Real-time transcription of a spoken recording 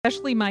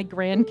especially my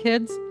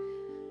grandkids,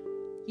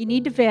 you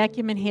need to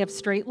vacuum and have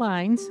straight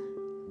lines,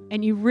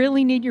 and you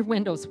really need your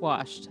windows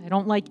washed. I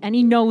don't like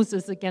any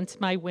noses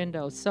against my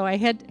windows, so I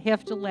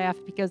have to laugh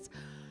because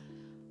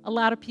a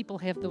lot of people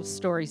have those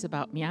stories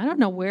about me. I don't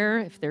know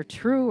if they're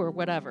true or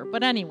whatever.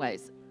 But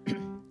anyways,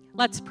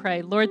 let's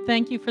pray. Lord,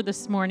 thank you for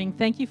this morning.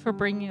 Thank you for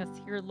bringing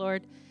us here,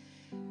 Lord.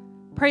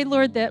 Pray,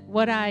 Lord, that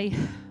what I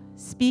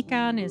speak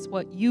on is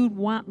what you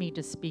want me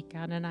to speak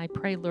on, and I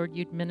pray, Lord,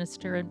 you'd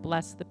minister and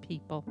bless the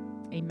people.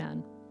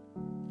 Amen.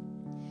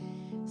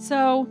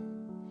 So,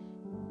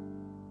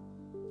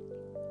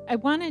 I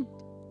wanted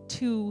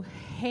to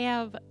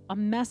have a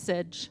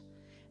message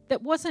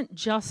that wasn't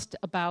just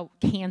about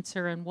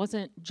cancer and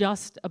wasn't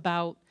just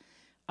about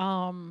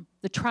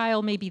the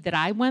trial maybe that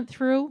I went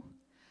through.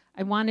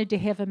 I wanted to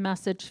have a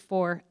message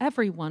for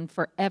everyone,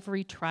 for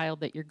every trial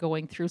that you're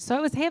going through. So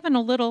I was having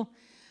a little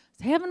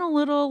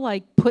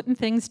like putting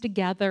things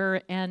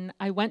together, and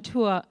I went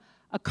to a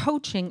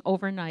coaching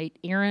overnight.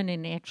 Aaron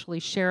and actually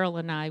Cheryl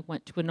and I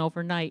went to an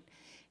overnight.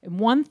 And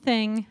one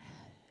thing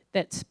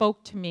that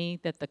spoke to me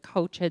that the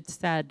coach had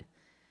said,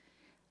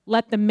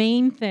 let the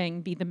main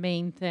thing be the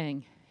main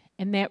thing.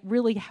 And that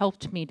really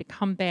helped me to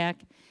come back,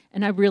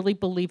 and I really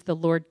believe the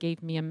Lord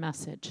gave me a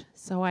message.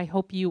 So I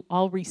hope you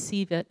all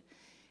receive it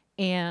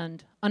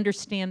and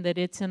understand that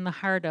it's in the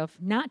heart of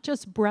not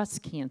just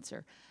breast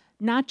cancer,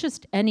 not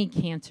just any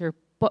cancer,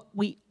 but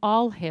we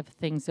all have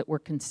things that we're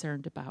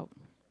concerned about.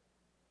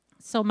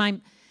 So my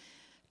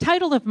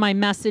title of my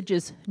message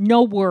is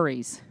No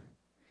Worries.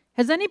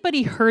 Has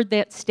anybody heard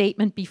that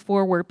statement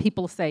before where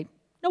people say,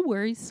 no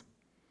worries?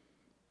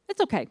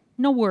 It's okay,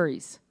 no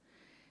worries.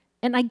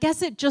 And I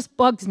guess it just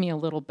bugs me a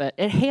little bit.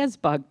 It has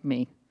bugged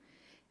me.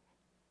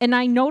 And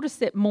I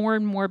notice it more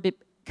and more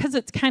because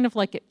it's kind of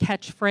like a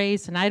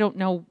catchphrase, and I don't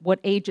know what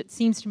age, it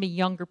seems to me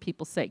younger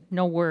people say,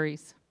 no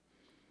worries.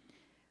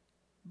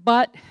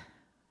 But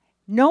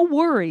no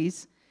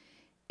worries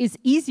is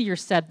easier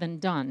said than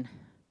done.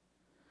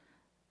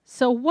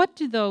 So what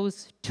do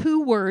those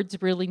two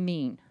words really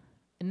mean?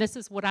 And this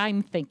is what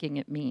I'm thinking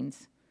it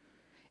means.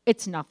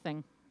 It's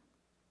nothing.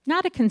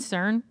 Not a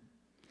concern.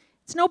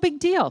 It's no big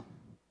deal.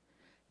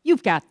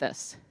 You've got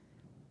this.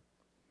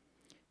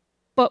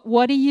 But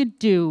what do you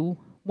do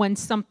when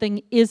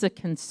something is a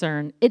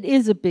concern? It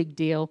is a big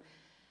deal,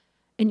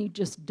 and you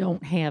just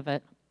don't have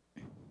it.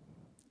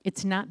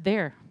 It's not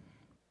there.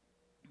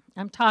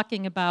 I'm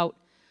talking about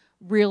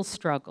real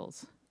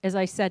struggles. As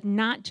I said,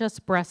 not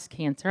just breast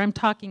cancer. I'm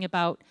talking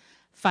about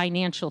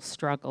financial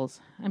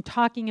struggles. I'm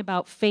talking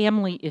about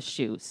family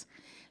issues.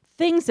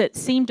 Things that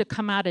seem to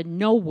come out of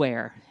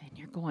nowhere, and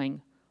you're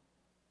going,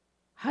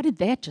 how did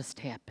that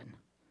just happen?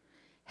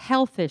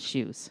 Health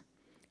issues,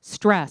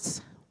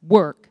 stress,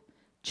 work,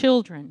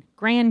 children,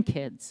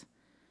 grandkids,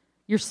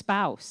 your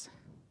spouse.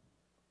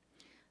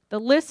 The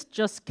list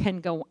just can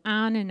go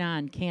on and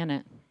on, can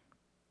it?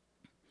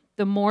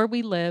 The more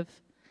we live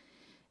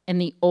and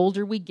the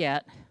older we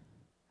get,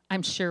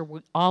 I'm sure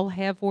we all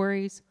have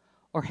worries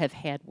or have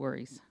had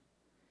worries.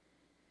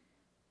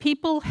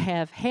 People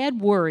have had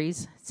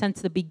worries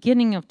since the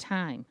beginning of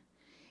time.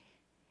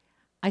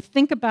 I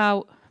think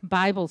about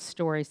Bible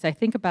stories. I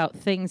think about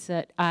things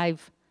that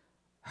I've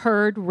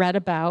heard, read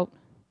about,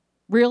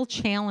 real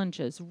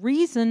challenges,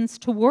 reasons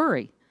to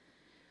worry.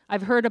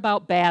 I've heard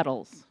about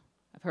battles.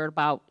 I've heard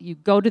about, you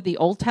go to the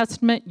Old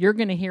Testament, you're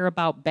going to hear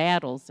about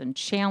battles and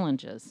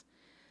challenges.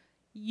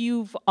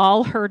 You've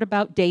all heard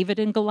about David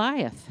and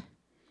Goliath.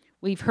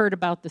 We've heard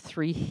about the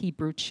 3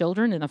 Hebrew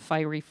children in a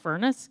fiery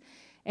furnace,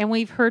 and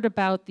we've heard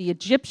about the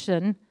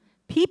Egyptian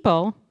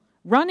people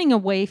running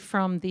away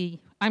from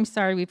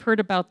we've heard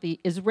about the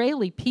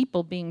Israeli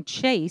people being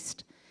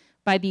chased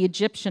by the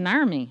Egyptian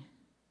army,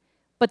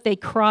 but they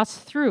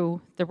crossed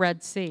through the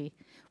Red Sea.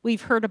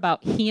 We've heard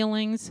about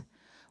healings.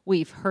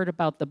 We've heard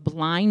about the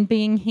blind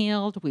being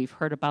healed. We've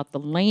heard about the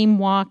lame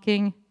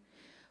walking.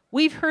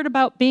 We've heard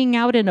about being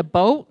out in a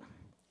boat,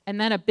 and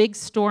then a big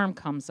storm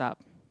comes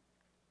up.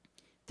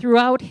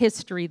 Throughout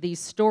history, these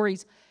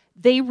stories,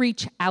 they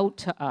reach out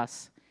to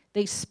us.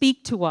 They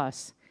speak to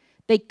us.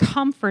 They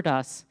comfort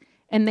us,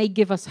 and they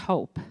give us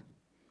hope.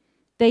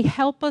 They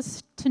help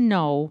us to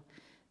know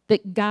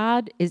that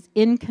God is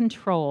in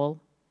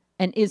control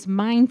and is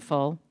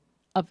mindful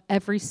of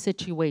every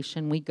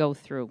situation we go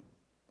through.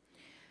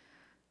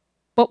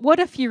 But what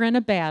if you're in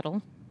a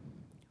battle,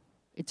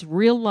 it's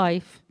real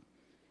life,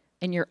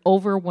 and you're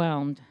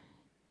overwhelmed?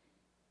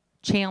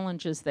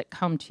 Challenges that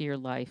come to your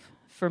life.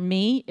 For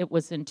me, it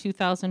was in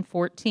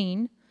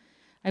 2014.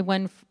 I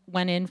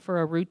went in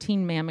for a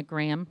routine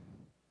mammogram.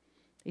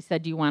 They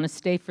said, do you want to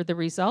stay for the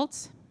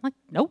results? I'm like,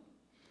 nope.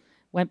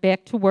 Went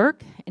back to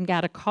work and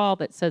got a call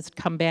that says,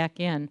 come back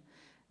in.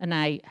 And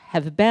I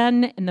have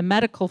been in the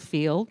medical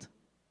field,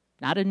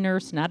 not a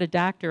nurse, not a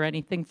doctor, or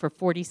anything, for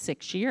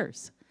 46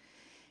 years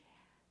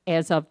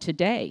as of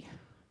today.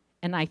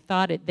 And I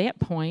thought at that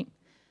point,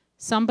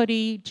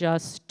 somebody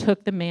just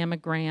took the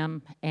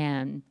mammogram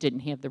and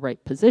didn't have the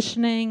right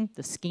positioning,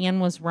 the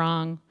scan was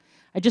wrong.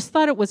 I just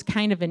thought it was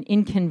kind of an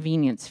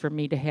inconvenience for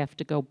me to have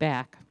to go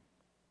back.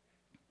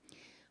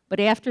 But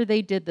after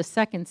they did the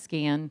second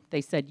scan, they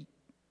said,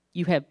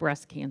 you have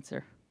breast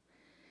cancer.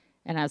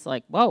 And I was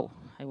like, whoa,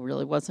 I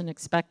really wasn't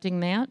expecting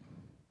that.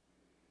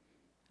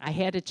 I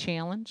had a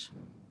challenge.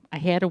 I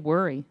had a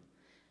worry.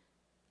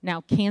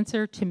 Now,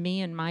 cancer to me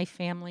and my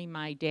family,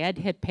 my dad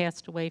had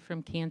passed away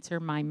from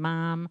cancer, my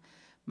mom,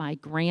 my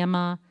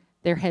grandma.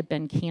 There had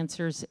been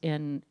cancers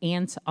in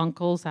aunts,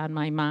 uncles on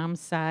my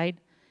mom's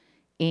side,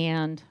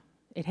 and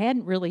it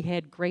hadn't really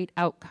had great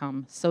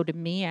outcome. So to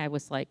me, I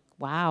was like,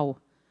 wow,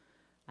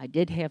 I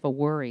did have a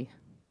worry.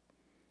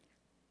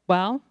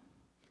 Well,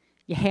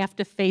 you have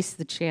to face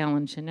the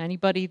challenge, and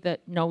anybody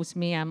that knows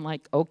me, I'm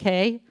like,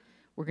 okay,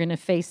 we're going to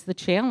face the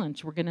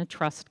challenge. We're going to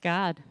trust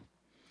God.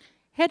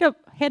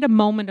 Had a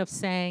moment of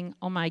saying,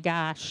 oh my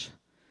gosh,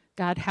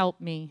 God help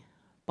me,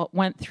 but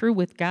went through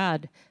with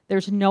God.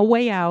 There's no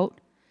way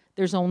out.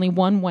 There's only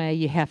one way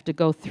you have to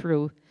go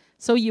through.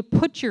 So you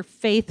put your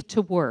faith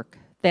to work.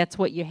 That's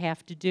what you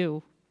have to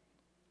do.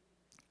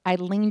 I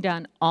leaned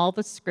on all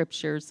the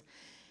scriptures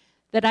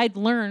that I'd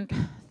learned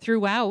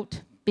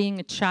throughout being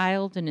a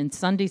child and in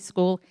Sunday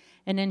school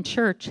and in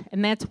church.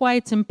 And that's why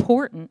it's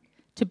important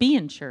to be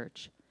in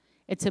church.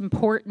 It's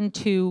important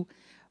to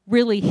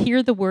really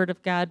hear the Word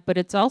of God, but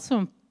it's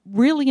also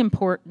really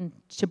important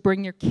to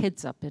bring your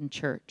kids up in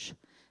church.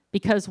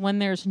 Because when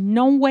there's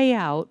no way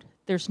out,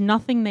 there's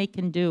nothing they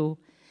can do,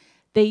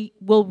 they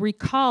will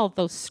recall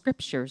those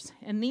scriptures.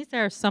 And these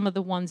are some of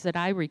the ones that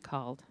I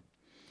recalled.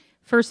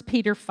 1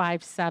 Peter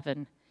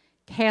 5:7,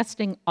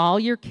 casting all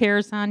your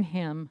cares on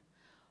him,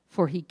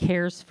 for he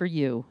cares for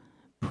you.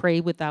 Pray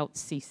without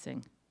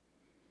ceasing.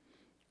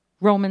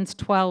 Romans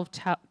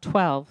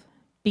 12:12,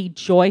 be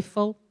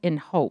joyful in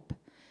hope,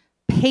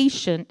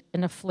 patient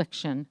in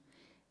affliction,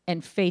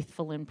 and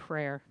faithful in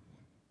prayer.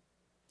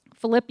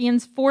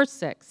 Philippians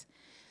 4:6,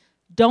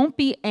 don't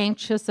be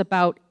anxious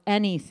about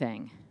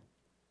anything,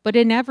 but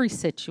in every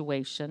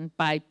situation,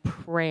 by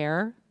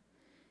prayer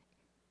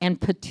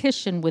and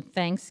petition with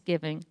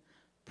thanksgiving,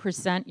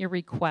 present your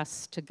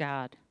requests to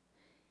God.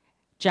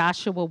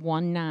 Joshua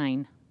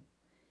 1:9,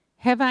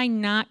 have I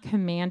not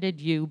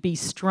commanded you, be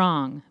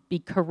strong, be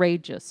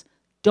courageous,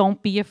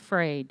 don't be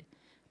afraid,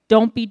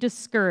 don't be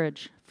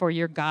discouraged, for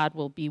your God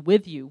will be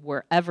with you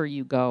wherever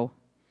you go.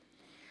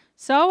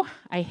 So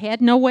I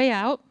had no way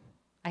out.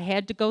 I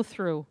had to go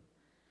through.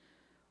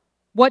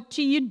 What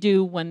do you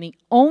do when the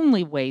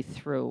only way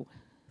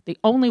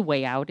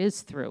out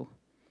is through?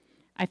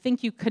 I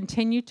think you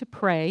continue to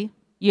pray,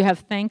 you have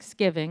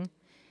thanksgiving,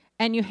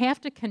 and you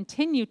have to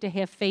continue to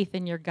have faith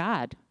in your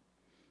God.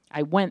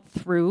 I went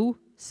through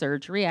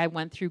surgery, I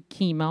went through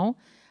chemo,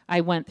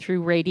 I went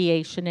through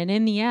radiation, and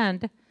in the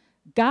end,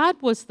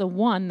 God was the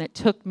one that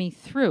took me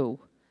through.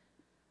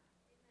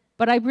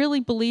 But I really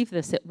believe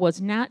this. It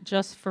was not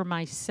just for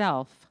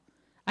myself.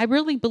 I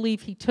really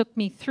believe he took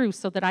me through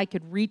so that I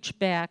could reach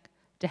back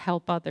to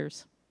help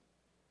others.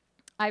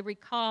 I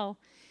recall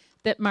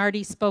that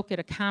Marty spoke at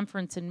a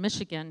conference in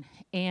Michigan,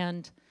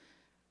 and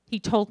he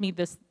told me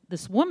this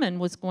woman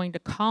was going to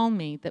call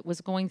me that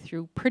was going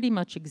through pretty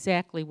much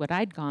exactly what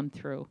I'd gone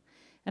through.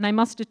 And I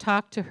must have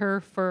talked to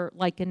her for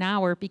like an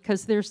hour,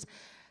 because there's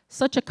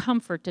such a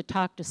comfort to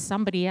talk to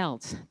somebody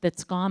else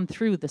that's gone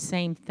through the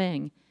same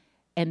thing,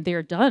 and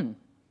they're done.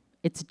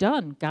 It's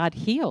done. God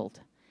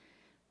healed.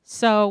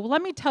 So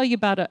let me tell you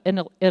about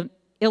an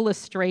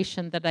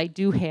illustration that I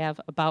do have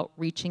about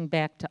reaching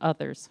back to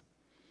others.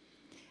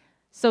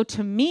 So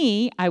to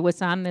me, I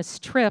was on this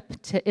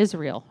trip to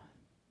Israel.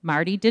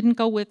 Marty didn't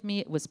go with me.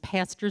 It was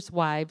pastors'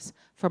 wives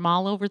from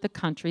all over the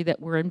country that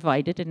were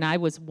invited, and I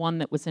was one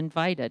that was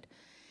invited.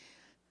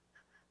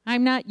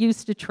 I'm not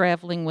used to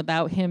traveling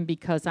without him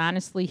because,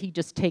 honestly, he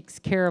just takes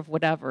care of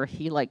whatever.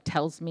 He,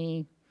 tells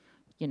me,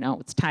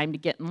 it's time to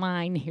get in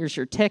line. Here's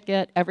your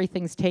ticket.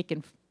 Everything's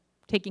taken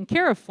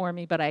care of for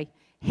me, but I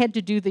had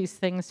to do these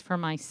things for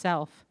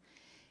myself.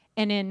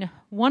 And in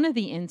one of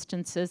the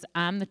instances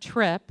on the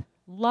trip,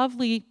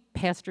 lovely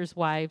pastors'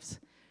 wives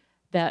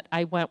that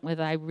I went with,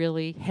 I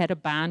really had a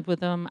bond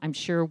with them. I'm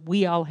sure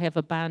we all have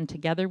a bond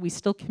together. We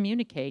still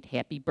communicate.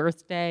 Happy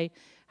birthday.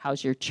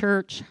 How's your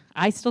church?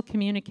 I still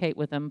communicate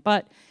with them.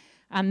 But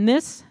on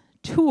this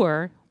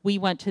tour, we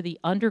went to the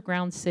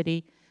underground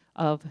city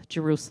of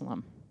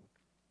Jerusalem.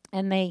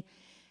 And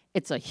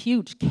it's a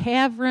huge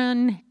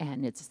cavern,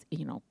 and it's,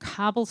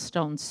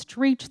 cobblestone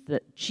streets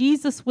that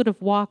Jesus would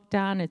have walked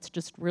on. It's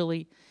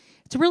really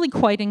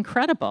quite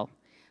incredible.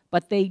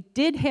 But they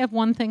did have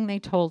one thing they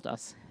told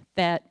us,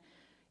 that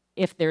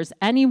if there's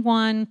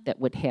anyone that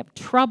would have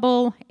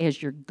trouble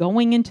as you're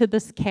going into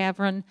this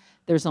cavern,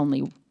 there's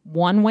only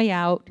one way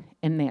out,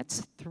 and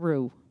that's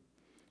through.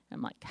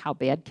 I'm like, how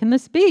bad can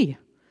this be?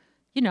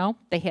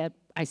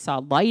 I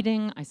saw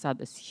lighting, I saw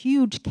this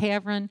huge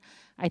cavern.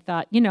 I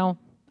thought,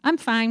 I'm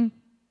fine.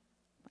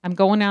 I'm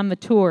going on the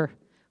tour.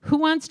 Who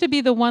wants to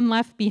be the one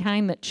left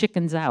behind that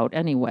chickens out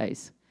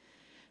anyways?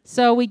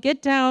 So we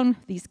get down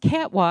these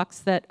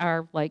catwalks that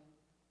are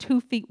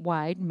 2 feet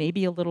wide,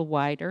 maybe a little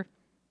wider.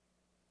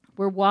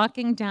 We're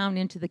walking down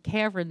into the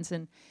caverns,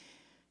 and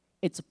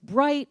it's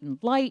bright and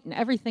light and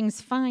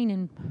everything's fine,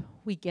 and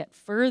we get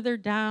further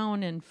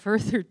down and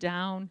further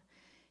down,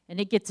 and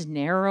it gets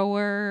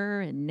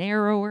narrower and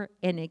narrower,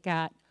 and it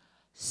got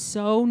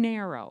so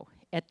narrow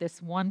at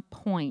this one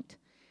point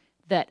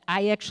that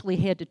I actually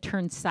had to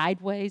turn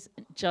sideways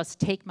and just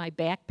take my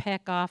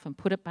backpack off and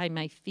put it by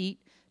my feet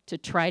to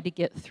try to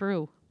get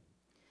through.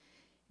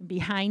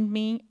 Behind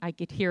me, I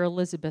could hear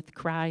Elizabeth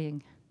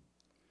crying.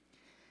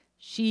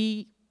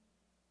 She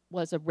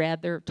was a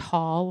rather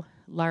tall,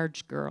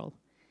 large girl,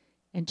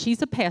 and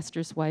she's a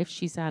pastor's wife.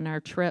 She's on our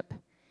trip.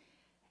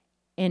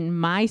 And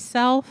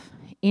myself,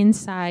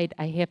 inside,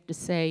 I have to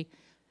say,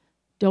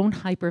 don't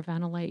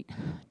hyperventilate.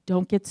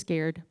 Don't get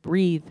scared.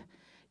 Breathe.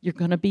 You're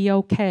going to be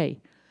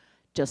okay.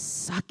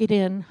 Just suck it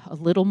in a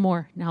little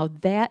more. Now,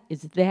 that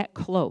is that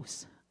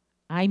close.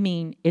 I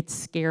mean, it's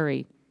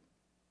scary.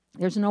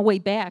 There's no way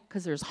back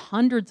because there's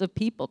hundreds of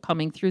people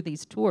coming through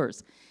these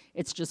tours.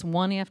 It's just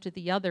one after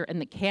the other,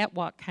 and the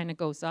catwalk kind of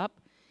goes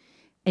up,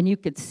 and you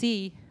could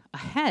see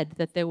ahead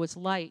that there was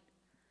light.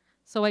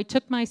 So I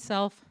took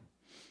myself,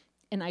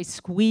 and I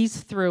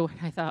squeezed through.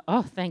 I thought,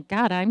 oh, thank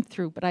God I'm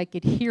through, but I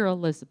could hear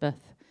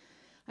Elizabeth.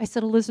 I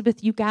said,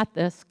 Elizabeth, you got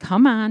this.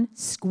 Come on,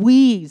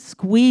 squeeze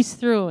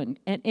through. And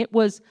it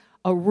was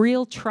a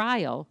real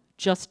trial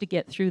just to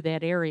get through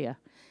that area.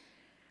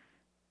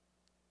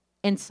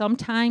 And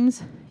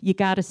sometimes you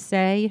got to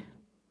say,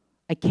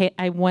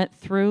 I went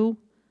through,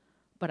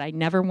 but I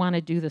never want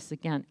to do this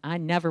again. I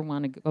never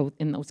want to go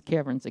in those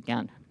caverns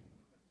again.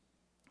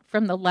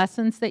 From the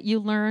lessons that you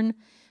learn,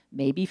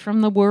 maybe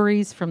from the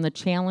worries, from the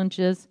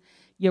challenges,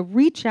 you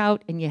reach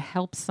out and you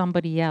help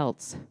somebody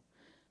else.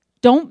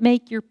 Don't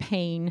make your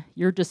pain,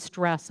 your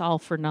distress all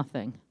for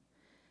nothing.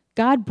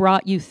 God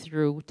brought you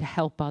through to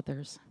help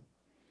others.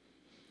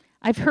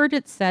 I've heard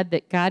it said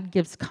that God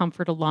gives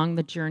comfort along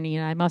the journey,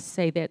 and I must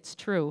say that's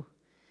true.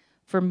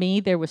 For me,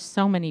 there were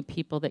so many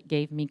people that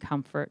gave me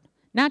comfort.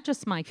 Not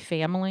just my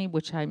family,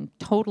 which I'm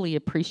totally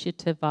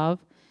appreciative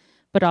of,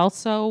 but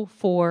also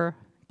for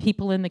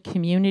people in the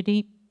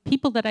community,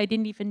 people that I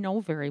didn't even know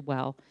very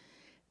well.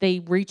 They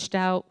reached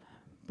out,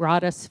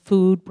 brought us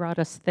food, brought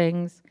us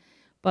things,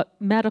 but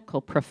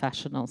medical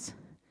professionals.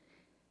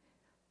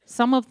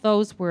 Some of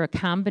those were a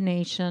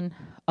combination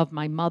of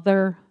my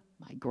mother,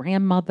 my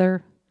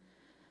grandmother,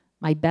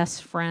 my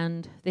best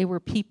friend. They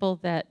were people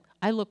that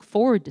I look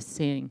forward to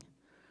seeing.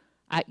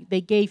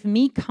 They gave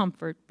me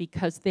comfort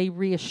because they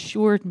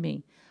reassured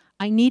me.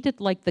 I needed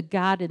like the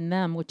God in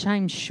them, which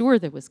I'm sure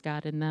there was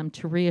God in them,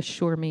 to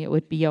reassure me it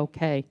would be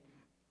okay.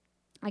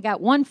 I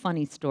got one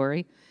funny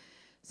story.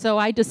 So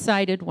I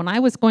decided when I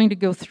was going to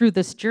go through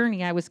this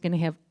journey, I was going to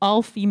have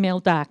all female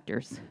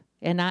doctors.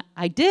 And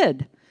I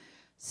did.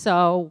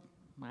 So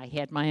I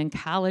had my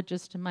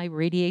oncologist and my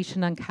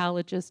radiation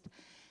oncologist.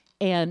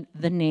 And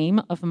the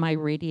name of my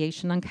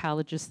radiation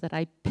oncologist that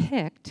I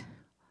picked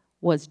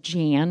was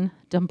Jan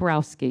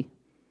Dombrowski.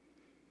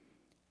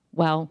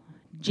 Well,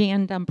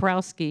 Jan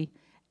Dombrowski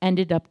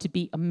ended up to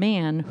be a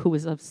man who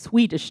was of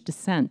Swedish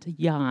descent,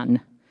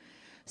 Jan.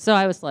 So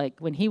I was like,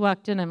 when he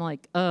walked in, I'm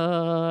like,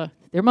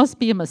 there must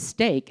be a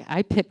mistake.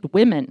 I picked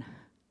women.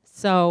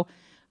 So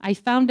I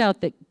found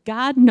out that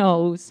God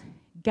knows,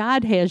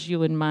 God has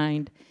you in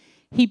mind.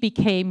 He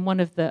became one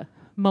of the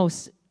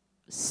most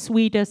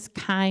sweetest,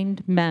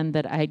 kind men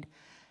that I'd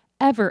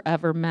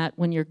ever met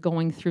when you're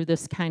going through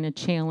this kind of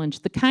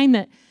challenge. The kind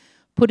that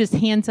put his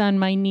hands on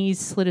my knees,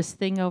 slid his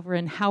thing over,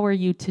 and how are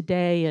you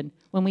today? And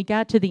when we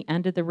got to the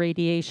end of the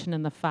radiation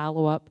and the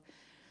follow-up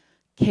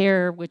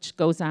care, which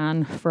goes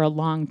on for a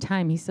long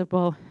time, he said,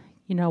 well,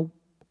 you know,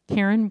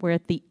 Karen, we're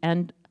at the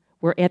end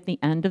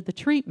of the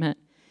treatment.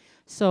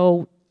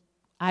 So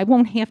I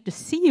won't have to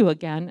see you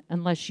again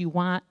unless you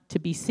want to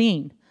be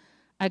seen.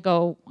 I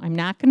go, I'm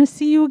not going to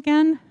see you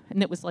again?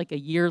 And it was like a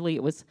yearly,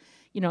 it was,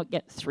 you know,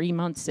 get 3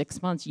 months,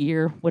 6 months,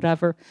 year,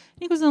 whatever.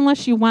 And he goes,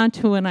 unless you want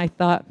to. And I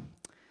thought,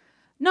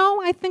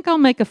 no, I think I'll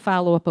make a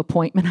follow-up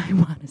appointment. I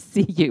want to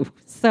see you.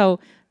 So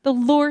the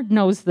Lord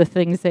knows the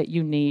things that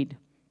you need.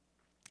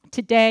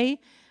 Today,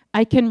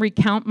 I can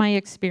recount my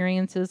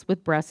experiences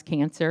with breast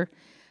cancer,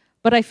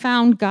 but I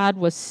found God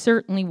was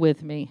certainly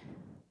with me.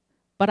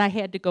 But I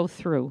had to go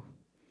through.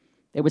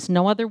 There was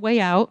no other way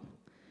out,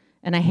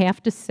 and I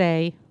have to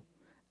say,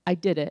 I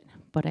did it,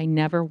 but I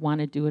never want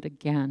to do it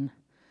again.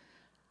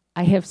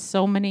 I have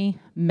so many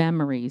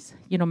memories.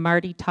 You know,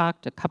 Marty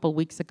talked a couple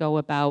weeks ago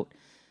about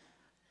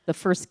the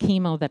first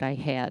chemo that I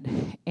had,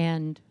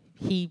 and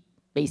he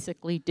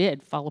basically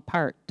did fall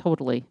apart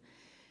totally.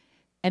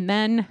 And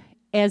then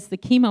as the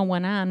chemo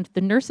went on,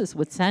 the nurses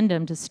would send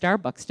him to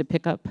Starbucks to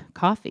pick up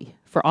coffee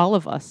for all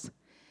of us.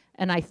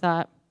 And I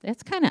thought,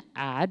 that's kind of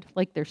odd,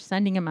 like they're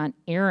sending him on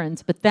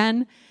errands. But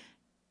then,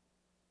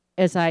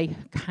 as I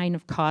kind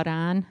of caught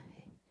on,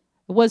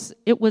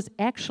 it was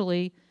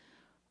actually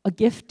a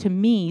gift to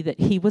me that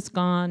he was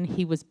gone,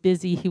 he was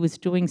busy, he was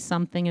doing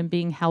something and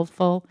being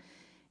helpful.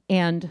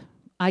 And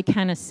I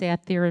kind of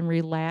sat there and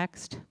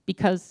relaxed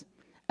because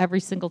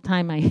every single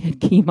time I had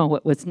chemo,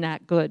 it was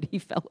not good.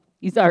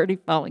 He's already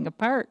falling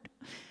apart.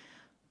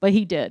 But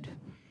he did.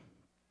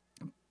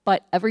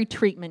 But every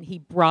treatment, he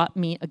brought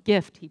me a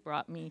gift. He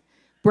brought me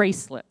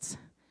bracelets.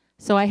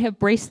 So I have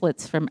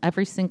bracelets from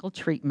every single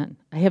treatment.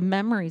 I have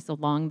memories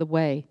along the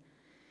way.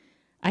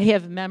 I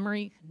have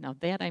memory, now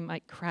that I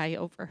might cry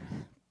over.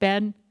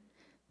 Ben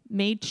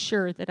made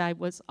sure that I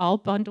was all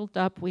bundled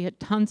up. We had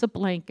tons of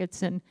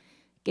blankets, and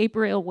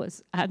Gabriel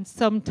was on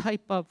some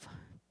type of,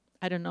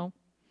 I don't know,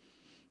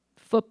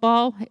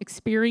 football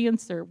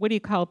experience, or what do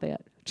you call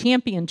that?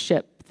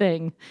 Championship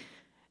thing.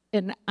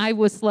 And I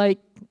was like,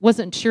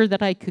 wasn't sure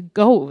that I could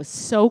go. It was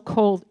so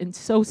cold and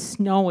so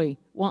snowy.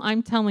 Well,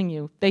 I'm telling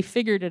you, they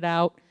figured it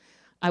out.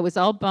 I was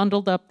all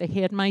bundled up. They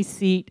had my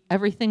seat.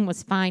 Everything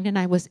was fine, and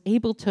I was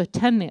able to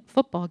attend that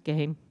football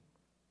game.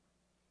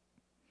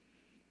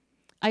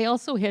 I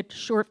also had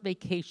short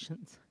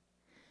vacations.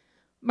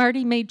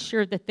 Marty made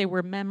sure that there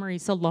were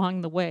memories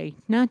along the way,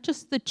 not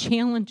just the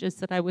challenges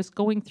that I was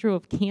going through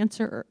of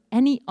cancer or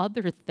any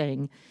other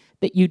thing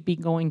that you'd be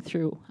going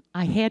through.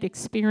 I had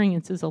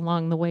experiences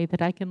along the way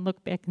that I can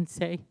look back and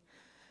say,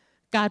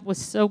 God was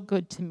so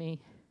good to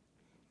me.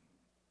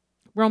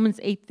 Romans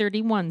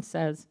 8:31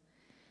 says,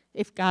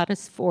 if God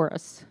is for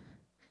us,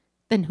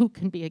 then who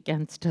can be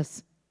against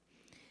us?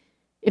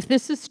 If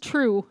this is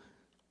true,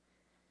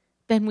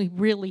 then we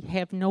really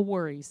have no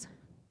worries.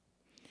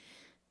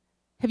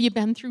 Have you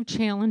been through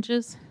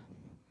challenges?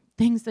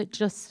 Things that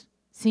just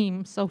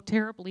seem so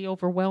terribly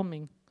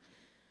overwhelming,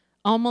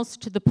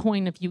 almost to the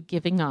point of you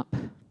giving up.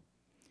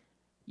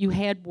 You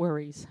had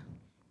worries,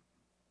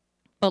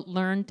 but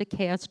learn to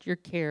cast your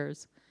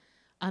cares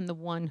on the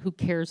one who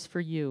cares for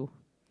you.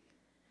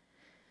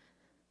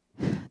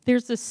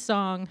 There's this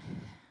song,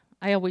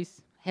 I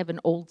always have an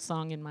old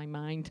song in my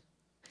mind,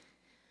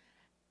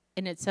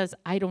 and it says,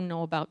 I don't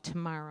know about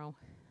tomorrow.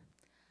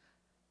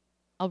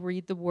 I'll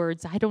read the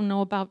words. I don't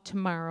know about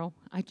tomorrow.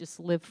 I just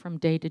live from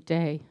day to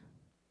day.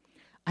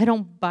 I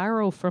don't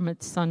borrow from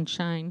its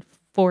sunshine,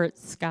 for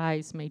its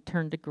skies may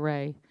turn to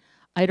gray.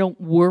 I don't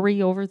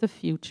worry over the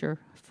future,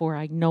 for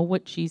I know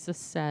what Jesus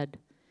said.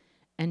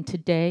 And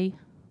today,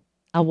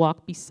 I'll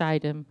walk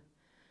beside him,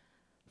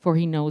 for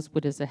he knows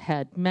what is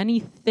ahead. Many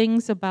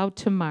things about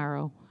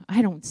tomorrow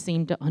I don't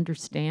seem to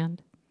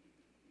understand,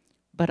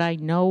 but I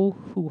know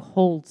who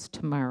holds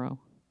tomorrow,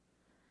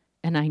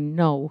 and I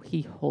know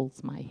he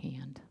holds my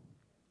hand.